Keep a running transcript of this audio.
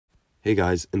Hey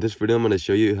guys, in this video I'm going to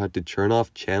show you how to turn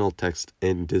off channel text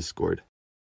in Discord.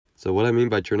 So what I mean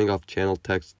by turning off channel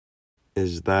text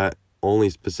is that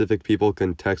only specific people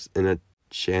can text in a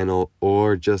channel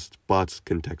or just bots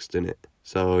can text in it.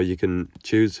 So you can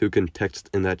choose who can text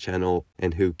in that channel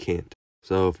and who can't.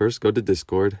 So first go to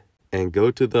Discord and go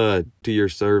to your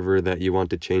server that you want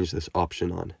to change this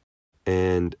option on.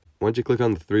 And once you click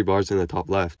on the three bars in the top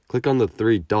left, click on the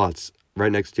three dots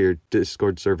right next to your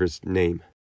Discord server's name.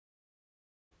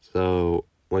 So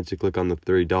once you click on the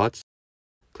three dots,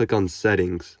 click on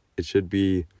settings. It should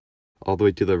be all the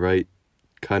way to the right,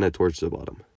 kind of towards the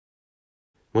bottom.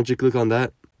 Once you click on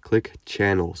that, click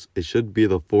channels. It should be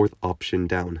the fourth option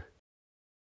down.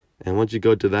 And once you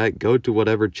go to that, go to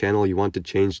whatever channel you want to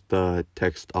change the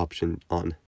text option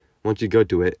on. Once you go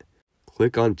to it,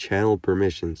 click on channel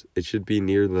permissions. It should be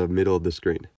near the middle of the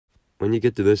screen. When you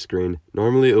get to this screen,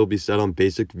 normally it will be set on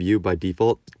basic view by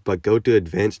default, but go to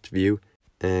advanced view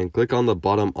and click on the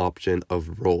bottom option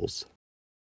of roles.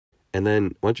 And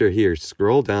then once you're here,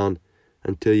 scroll down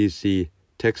until you see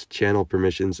text channel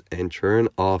permissions and turn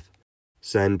off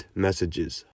send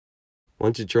messages.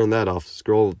 Once you turn that off,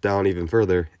 scroll down even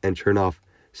further and turn off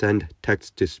send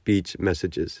text to speech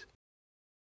messages.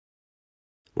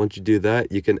 Once you do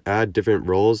that, you can add different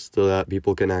roles so that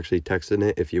people can actually text in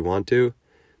it if you want to,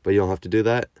 but you don't have to do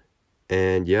that.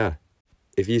 And yeah.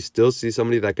 If you still see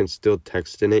somebody that can still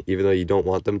text in it, even though you don't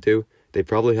want them to, they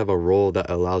probably have a role that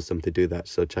allows them to do that,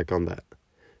 so check on that.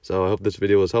 So I hope this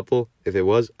video was helpful. If it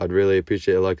was, I'd really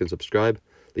appreciate a like and subscribe.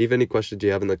 Leave any questions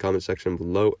you have in the comment section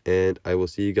below, and I will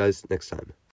see you guys next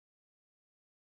time.